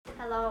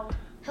Hello.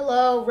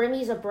 Hello,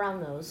 Remy's a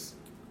brown nose.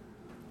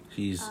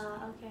 She's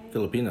Okay.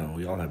 Filipino.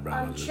 We all have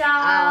brown noses.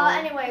 Ciao.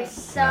 Anyway,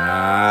 so. Nice.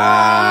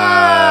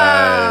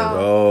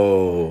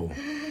 Oh.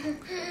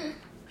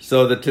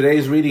 So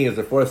today's reading is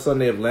the fourth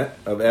Sunday of Lent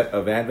of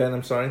Advent.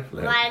 I'm sorry.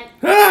 Lent.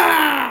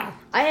 Ah!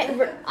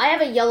 I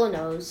have a yellow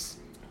nose.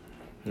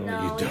 No,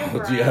 No, you you're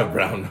don't. You have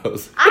brown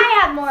nose.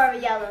 I have more of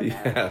a yellow nose.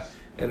 Yeah.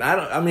 And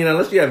I mean,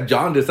 unless you have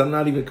jaundice, I'm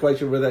not even quite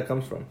sure where that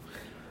comes from.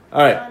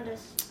 All right.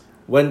 Jaundice.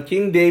 When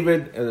King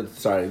David,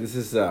 this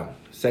is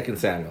 2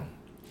 Samuel,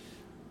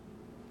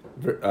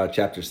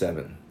 chapter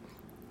 7.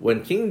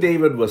 When King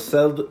David was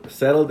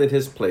settled in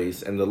his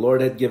place, and the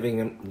Lord had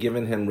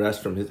given him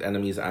rest from his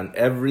enemies on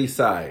every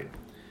side,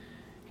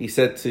 he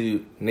said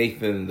to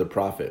Nathan the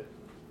prophet.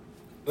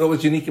 What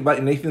was unique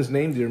about Nathan's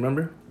name? Do you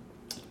remember?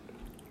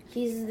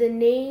 He's the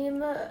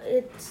name.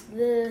 It's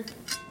the.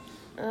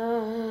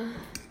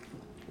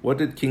 What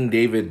did King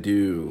David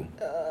do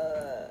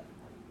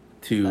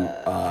to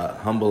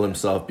humble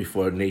himself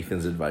before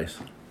Nathan's advice?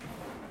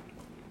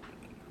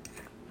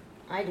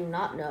 I do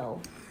not know.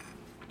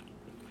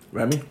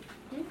 Remy?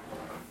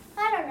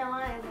 I don't know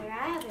either.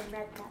 I haven't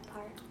read that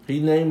part. He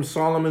named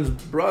Solomon's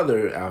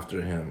brother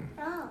after him.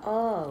 Oh.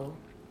 Oh.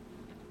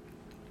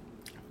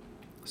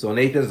 So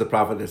Nathan's the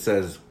prophet that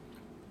says,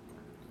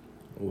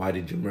 why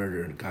did you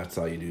murder? And God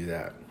saw you do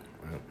that.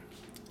 Right?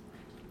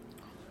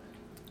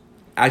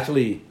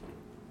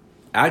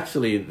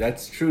 Actually,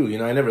 that's true. You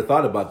know, I never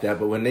thought about that.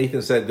 But when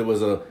Nathan said there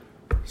was a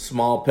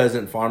small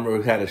peasant farmer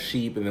who had a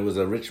sheep, and there was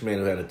a rich man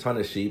who had a ton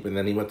of sheep, and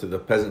then he went to the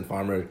peasant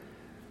farmer,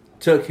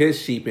 took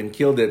his sheep and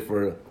killed it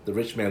for the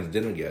rich man's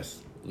dinner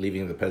guests,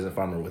 leaving the peasant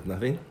farmer with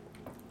nothing.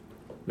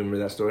 Remember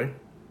that story?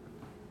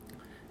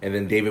 And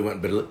then David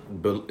went,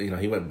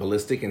 he went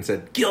ballistic and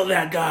said, "Kill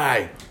that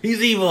guy!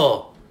 He's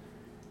evil!"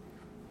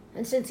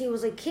 And since he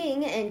was a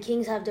king, and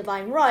kings have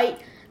divine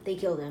right, they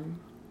killed him.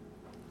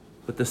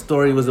 But the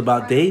story was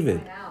about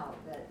David.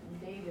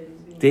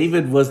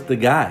 David was the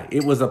guy.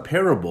 It was a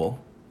parable.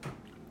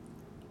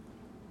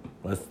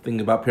 Let's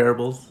think about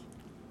parables.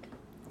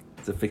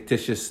 It's a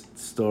fictitious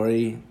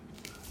story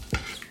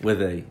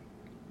with a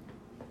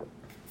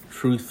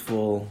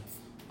truthful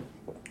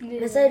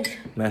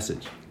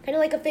Message. Kind of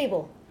like a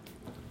fable.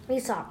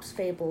 Aesop's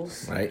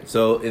fables. Right?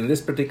 So in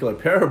this particular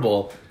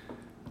parable,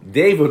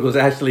 David was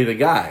actually the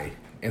guy.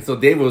 And so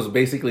David was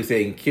basically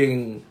saying,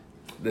 King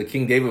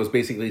David was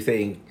basically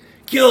saying,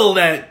 "Kill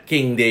that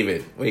King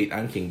David." Wait,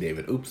 I'm King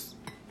David. Oops.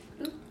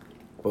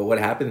 But what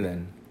happened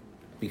then?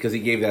 Because he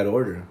gave that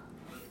order.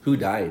 Who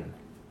died?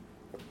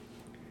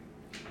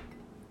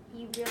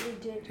 You really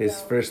did.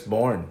 His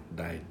firstborn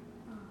died.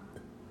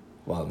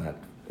 Well, not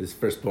his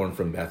firstborn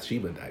from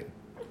Bathsheba died.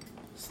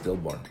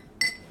 Stillborn.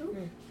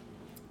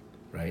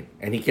 Right?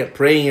 And he kept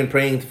praying and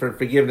praying for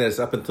forgiveness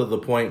up until the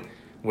point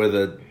where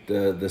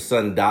the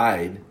son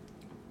died,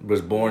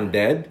 was born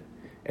dead,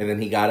 and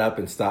then he got up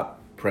and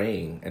stopped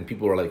praying. And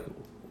people were like,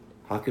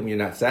 "How come you're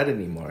not sad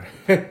anymore?"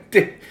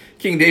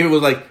 King David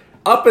was like,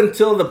 "Up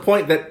until the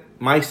point that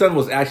my son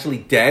was actually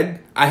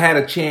dead, I had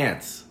a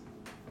chance.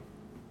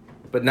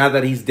 But now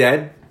that he's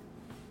dead,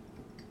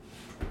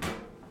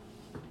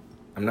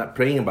 I'm not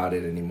praying about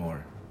it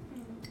anymore."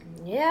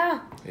 Yeah.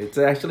 It's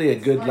actually a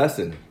good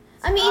lesson.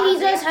 I mean, he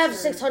does have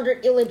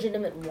 600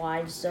 illegitimate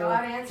wives, so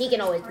he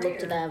can always look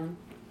to them.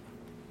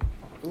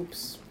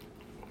 Oops.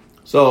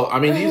 So, I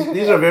mean,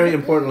 these are very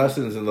important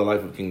lessons in the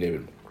life of King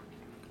David.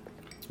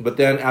 But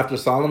then after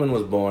Solomon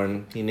was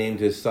born, he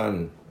named his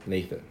son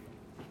Nathan,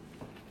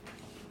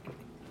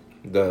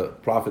 the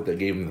prophet that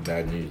gave him the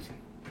bad news.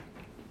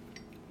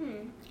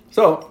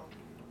 So,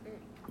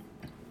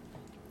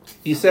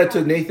 he said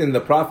to Nathan the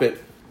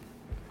prophet,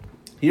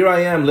 "Here I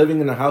am living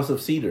in a house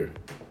of cedar,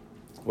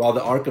 while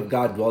the ark of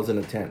God dwells in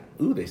a tent."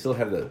 Ooh, they still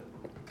have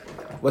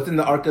what's in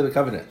the Ark of the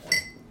Covenant?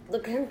 The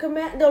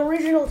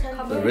original Ten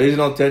The Commandments.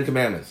 original 10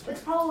 Commandments.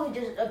 It's probably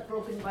just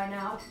broken by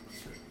now.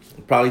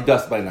 Probably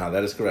dust by now,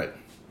 that is correct.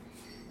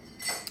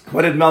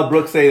 What did Mel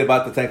Brooks say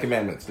about the 10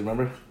 Commandments? Do you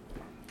remember?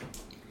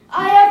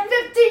 I have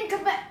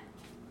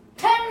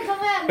 10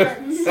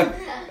 commandments.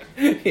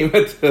 He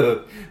went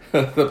to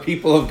the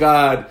people of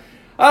God.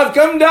 "I've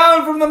come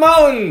down from the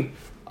mountain.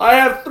 I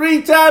have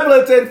 3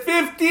 tablets and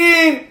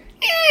 15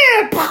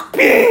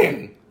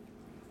 pin.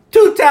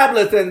 2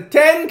 tablets and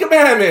 10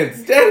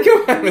 commandments. 10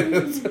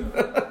 commandments."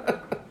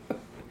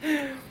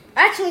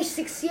 Actually,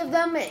 60 of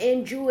them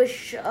in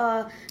Jewish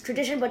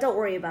tradition, but don't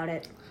worry about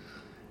it.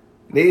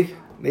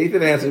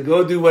 Nathan answered,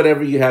 "Go do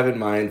whatever you have in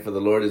mind, for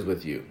the Lord is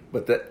with you."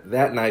 But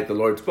that night the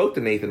Lord spoke to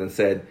Nathan and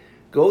said,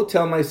 "Go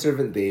tell my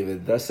servant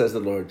David, thus says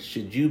the Lord,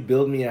 should you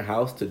build me a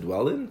house to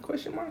dwell in?" ?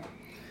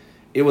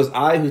 "It was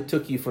I who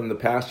took you from the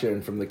pasture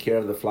and from the care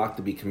of the flock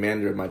to be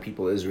commander of my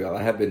people Israel.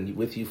 I have been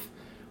with you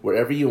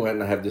wherever you went,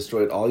 and I have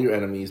destroyed all your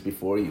enemies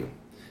before you.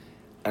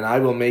 And I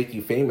will make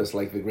you famous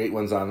like the great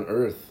ones on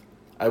earth.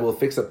 I will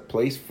fix a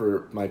place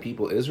for my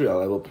people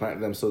Israel. I will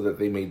plant them so that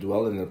they may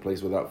dwell in their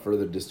place without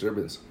further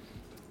disturbance.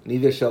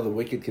 Neither shall the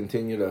wicked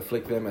continue to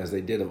afflict them as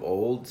they did of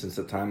old, since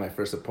the time I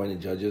first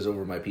appointed judges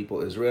over my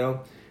people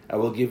Israel. I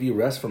will give you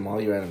rest from all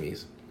your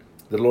enemies.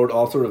 The Lord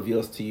also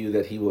reveals to you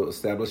that he will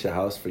establish a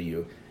house for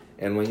you.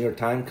 And when your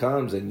time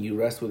comes and you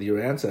rest with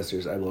your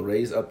ancestors, I will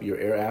raise up your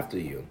heir after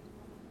you.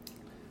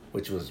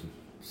 Which was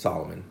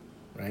Solomon,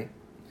 right?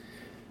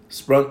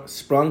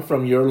 Sprung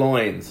from your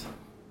loins.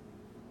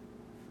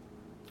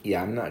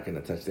 Yeah, I'm not going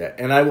to touch that.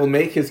 And I will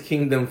make his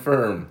kingdom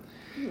firm.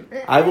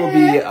 I will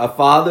be a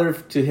father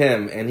to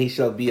him, and he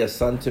shall be a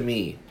son to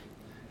me.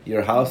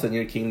 Your house and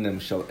your kingdom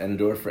shall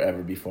endure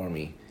forever before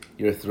me.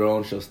 Your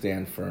throne shall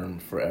stand firm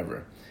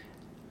forever.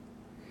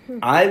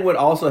 I would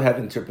also have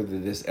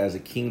interpreted this as a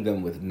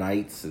kingdom with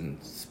knights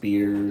and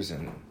spears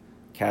and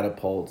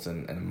catapults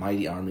and a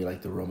mighty army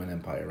like the Roman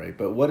Empire, right?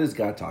 But what is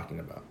God talking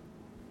about?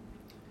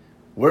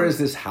 Where is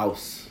this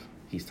house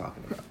he's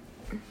talking about?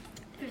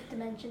 Fifth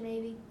dimension,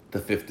 maybe. The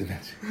fifth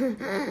dimension.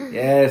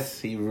 Yes,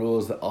 he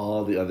rules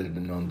all the other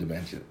known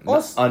dimensions,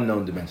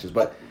 unknown dimensions.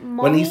 But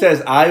when he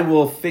says, I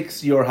will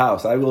fix your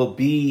house, I will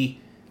be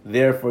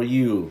there for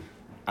you,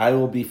 I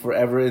will be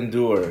forever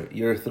endure,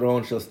 your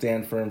throne shall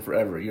stand firm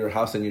forever, your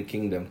house and your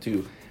kingdom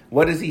too.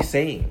 What is he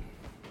saying?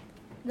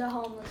 The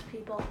homeless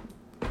people.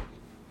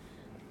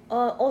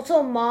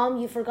 Also, Mom,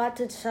 you forgot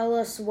to tell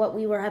us what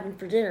we were having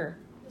for dinner.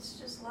 It's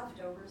just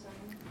leftovers.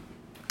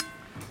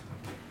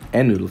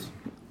 And noodles.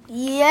 I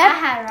Yep.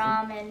 had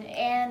ramen,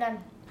 and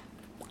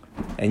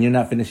And you're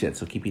not finished yet,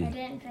 so keep I eating.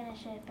 didn't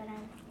finish it, but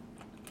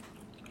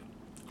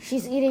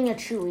She's eating a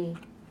chewy.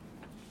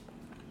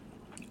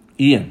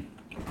 Ian,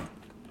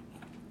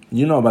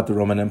 you know about the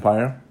Roman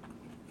Empire?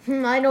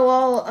 I know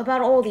all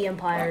about all the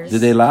empires.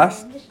 Did they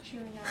last? I'm just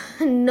chewing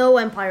on. No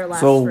empire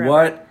lasts So forever.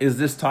 what is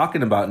this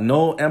talking about?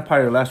 No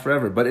empire lasts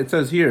forever. But it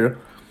says here,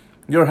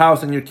 your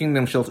house and your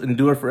kingdom shall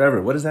endure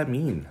forever. What does that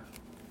mean?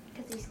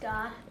 Because he's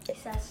God. He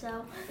says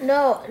so.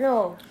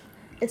 No.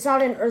 It's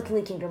not an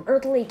earthly kingdom.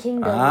 Earthly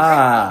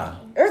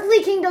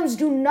kingdoms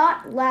do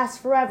not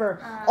last forever.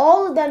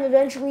 All of them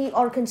eventually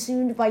are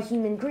consumed by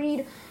human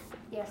greed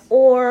Yes.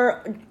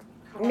 or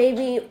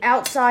maybe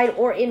outside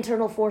or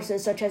internal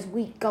forces such as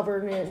weak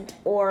government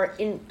or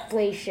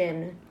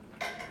inflation.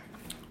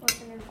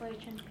 What's an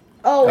inflation?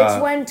 Oh,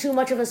 it's when too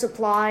much of a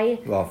supply.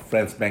 Well,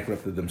 France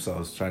bankrupted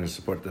themselves trying to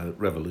support the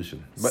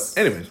revolution. But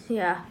anyways,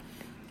 Yeah.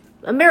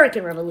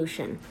 American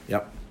Revolution.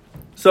 yep.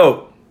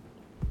 So,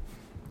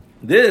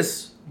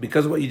 this,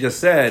 because of what you just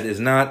said, is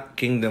not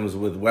kingdoms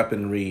with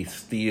weaponry,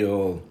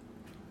 steel,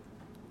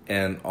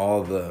 and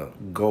all the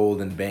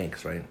gold and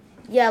banks, right?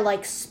 Yeah,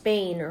 like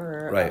Spain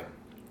or... Right.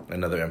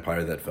 Another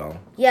empire that fell.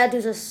 Yeah,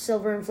 there's a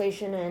silver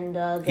inflation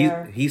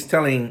and He's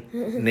telling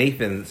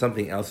Nathan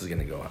something else is going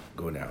to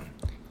go down.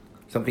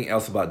 Something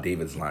else about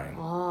David's line.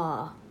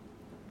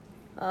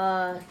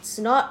 It's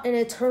not an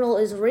eternal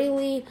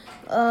Israeli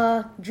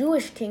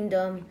Jewish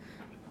kingdom,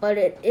 but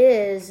it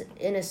is,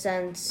 in a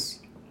sense,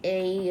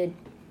 a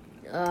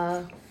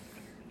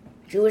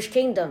Jewish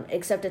kingdom,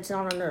 except it's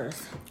not on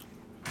earth.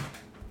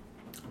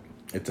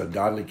 It's a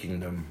godly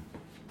kingdom.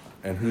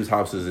 And whose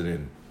house is it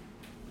in?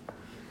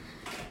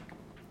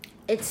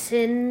 It's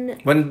in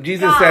When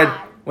Jesus God. said,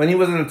 when he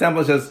was in the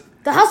temple, it says,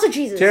 the house of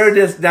Jesus. tear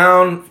this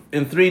down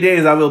in 3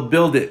 days, I will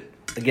build it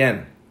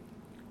again.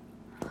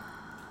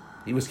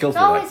 He was killed It's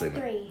for that always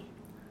statement. 3.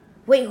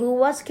 Wait, who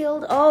was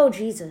killed? Oh,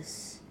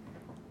 Jesus.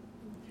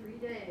 3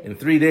 days. In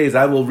 3 days,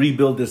 I will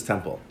rebuild this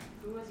temple.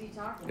 Who was he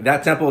talking And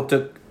that temple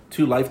took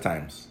 2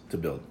 lifetimes to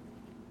build.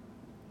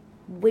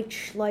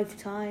 Which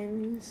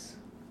lifetimes?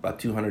 About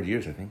 200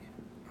 years, I think,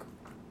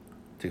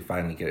 to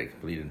finally get it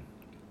completed.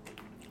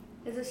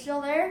 Is it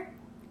still there?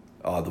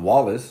 The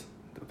wall is.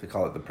 They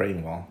call it the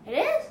praying wall. It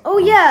is? Oh,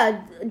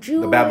 yeah.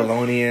 Jewish. The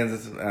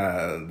Babylonians,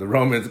 the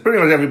Romans, pretty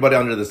much everybody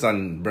under the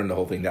sun burned the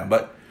whole thing down.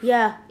 But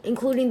Yeah,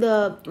 including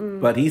the...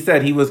 But he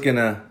said he was going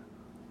to...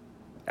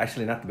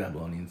 Actually, not the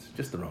Babylonians,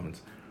 just the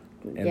Romans.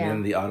 And Yeah.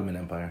 then the Ottoman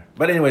Empire.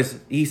 But anyways,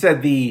 he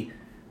said the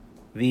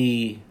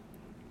Actually,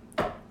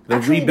 the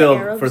rebuild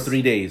Arabs. for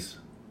 3 days.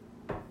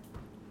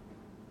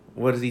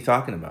 What is he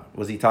talking about?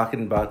 Was he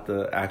talking about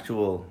the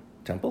actual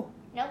temple?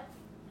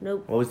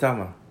 Nope. What was he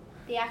talking about?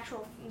 The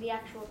actual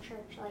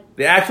church, like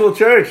The actual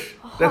church.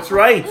 That's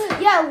right.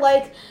 Yeah,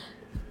 like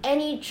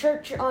any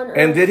church on earth.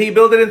 And did he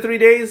build it in 3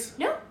 days?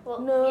 no. Well,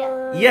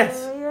 No. yeah.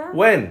 Yes. Yeah.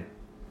 When?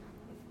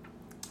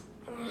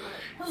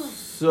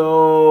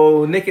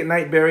 So Nick at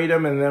Night buried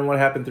him, and then what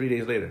happened 3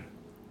 days later?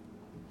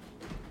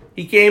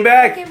 He came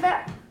back Came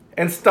back.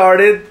 and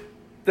started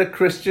the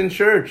Christian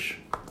church.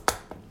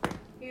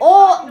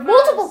 Oh,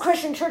 multiple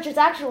Christian churches,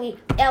 actually.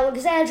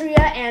 Alexandria,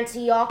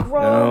 Antioch,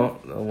 Rome. No,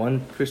 the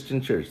one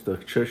Christian church, the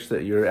church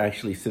that you're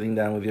actually sitting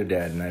down with your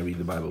dad and I read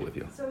the Bible with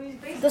you. So he's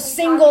basically The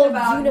single, talking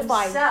about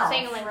unified. himself,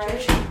 Single right?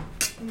 church.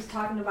 He was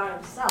talking about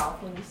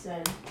himself when he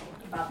said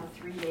about the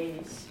 3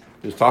 days.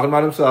 He was talking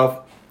about himself,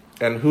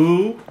 and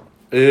who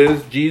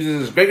is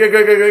Jesus' great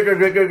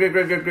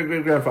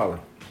grandfather?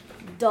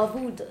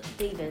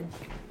 David.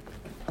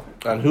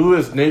 And who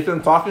is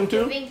Nathan talking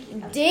to?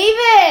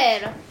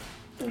 David!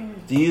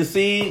 Do you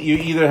see? You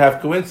either have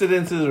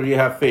coincidences or you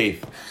have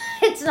faith.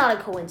 It's not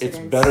a coincidence.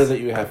 It's better that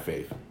you have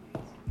faith.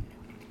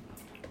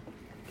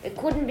 It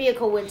couldn't be a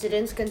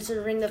coincidence,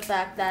 considering the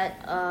fact that,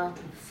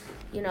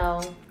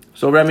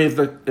 So Remy, if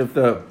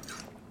the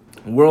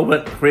world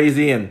went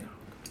crazy and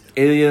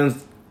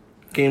aliens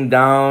came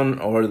down,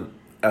 or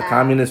a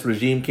communist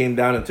regime came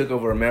down and took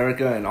over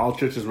America, and all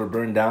churches were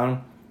burned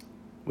down,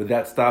 would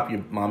that stop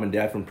your mom and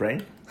dad from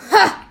praying?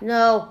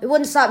 No, it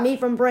wouldn't stop me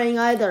from praying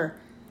either.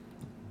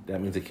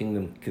 That means the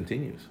kingdom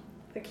continues.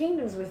 The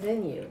kingdom's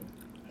within you.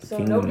 So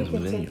kingdom nobody is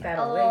can within take you. that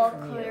A away little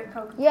from clear you.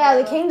 Coca-Cola. Yeah,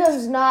 the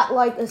kingdom's not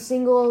like a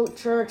single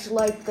church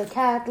like the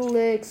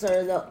Catholics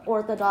or the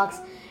Orthodox.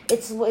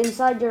 It's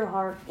inside your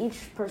heart. Each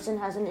person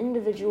has an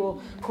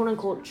individual,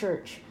 quote-unquote,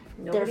 church.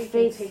 Nobody Their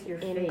faith can take your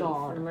in faith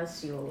God.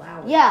 unless you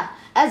allow it. Yeah,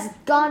 as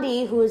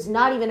Gandhi, who is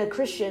not even a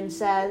Christian,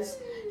 says,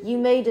 "You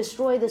may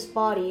destroy this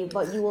body,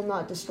 but you will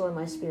not destroy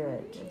my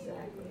spirit."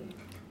 Exactly.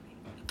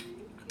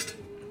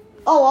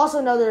 Oh, also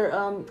another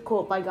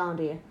quote by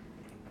Gandhi.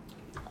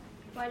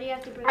 Why do you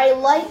have to bring I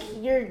like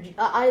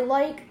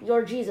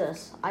your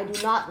Jesus. I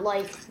do not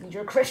like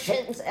your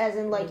Christians, as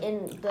in like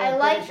in the I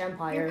like British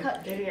Empire. your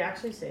cut. Did he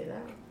actually say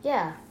that?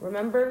 Yeah,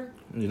 remember?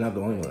 You're not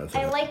the only one that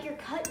said I that. like your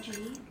cut, G.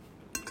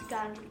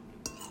 Gandhi.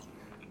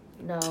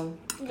 No.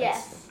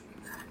 Yes.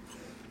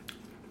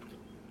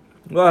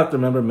 Well, I have to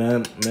remember,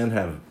 men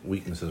have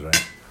weaknesses,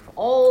 right?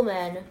 All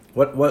men.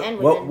 What And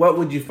women. what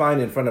would you find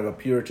in front of a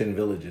Puritan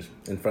village?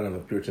 In front of a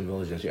Puritan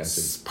village, as you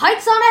answered,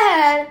 Spikes on a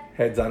head.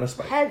 heads on a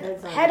spike.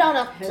 Heads on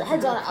a.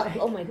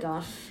 Oh my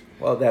gosh.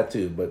 Well, that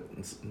too, but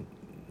Heads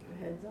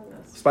on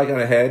us. spike on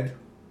a head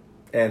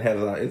and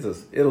heads on.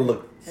 It'll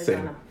look Heads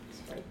same. on a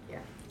spike, yeah.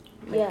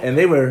 Yeah. And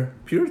they were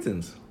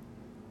Puritans.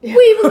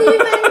 We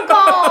believe in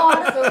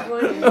God. So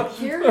funny.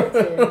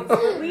 Puritans.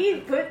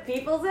 We put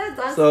people's heads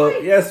on So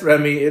spikes. yes,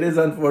 Remy, it is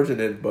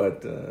unfortunate,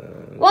 but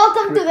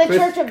Welcome to the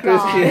Church of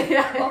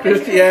God.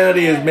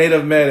 Christianity is made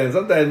of men, and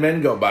sometimes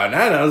men go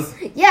bananas.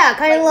 Yeah,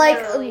 kind of Like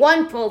like literally.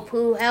 one pope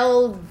who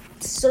held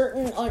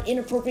certain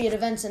inappropriate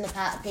events in the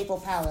papal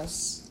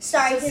palace.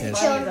 Sorry to the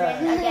Yes.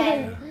 children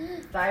again.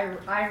 The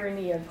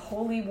irony of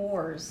holy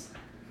wars.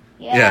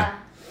 Yeah.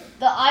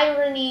 The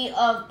irony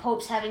of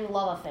popes having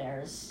love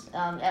affairs,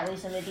 at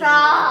least in the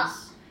Stop.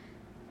 days.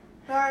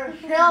 For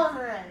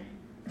children.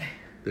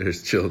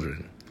 There's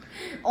children.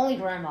 Only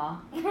grandma.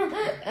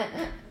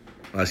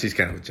 Well, she's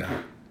kind of a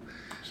child.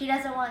 She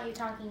doesn't want you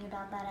talking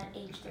about that at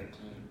age 13.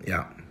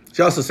 Yeah.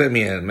 She also sent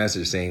me a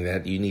message saying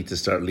that you need to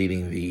start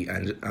leading the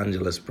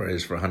Angelus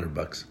prayers for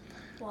 $100.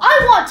 I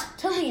want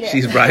to lead it.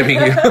 She's bribing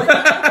you.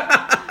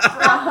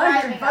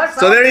 $100.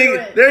 So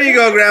there you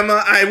go,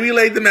 Grandma. I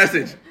relayed the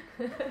message.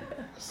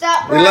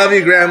 Stop. We love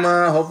you,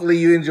 Grandma. Hopefully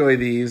you enjoy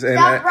these. And,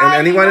 Stop and bribing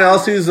anyone us.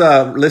 else who's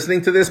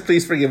listening to this,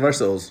 please forgive our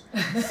souls.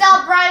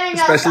 Stop bribing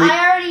us. Especially-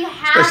 I already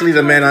have especially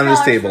the men on this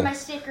 $20 table. for my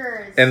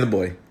stickers. And the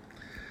boy.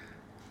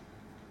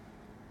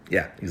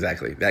 Yeah,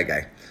 exactly. That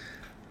guy.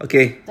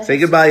 Okay, say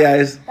goodbye,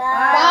 guys. Bye.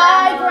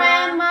 Bye,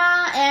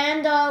 grandma,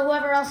 and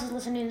whoever else is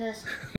listening to this.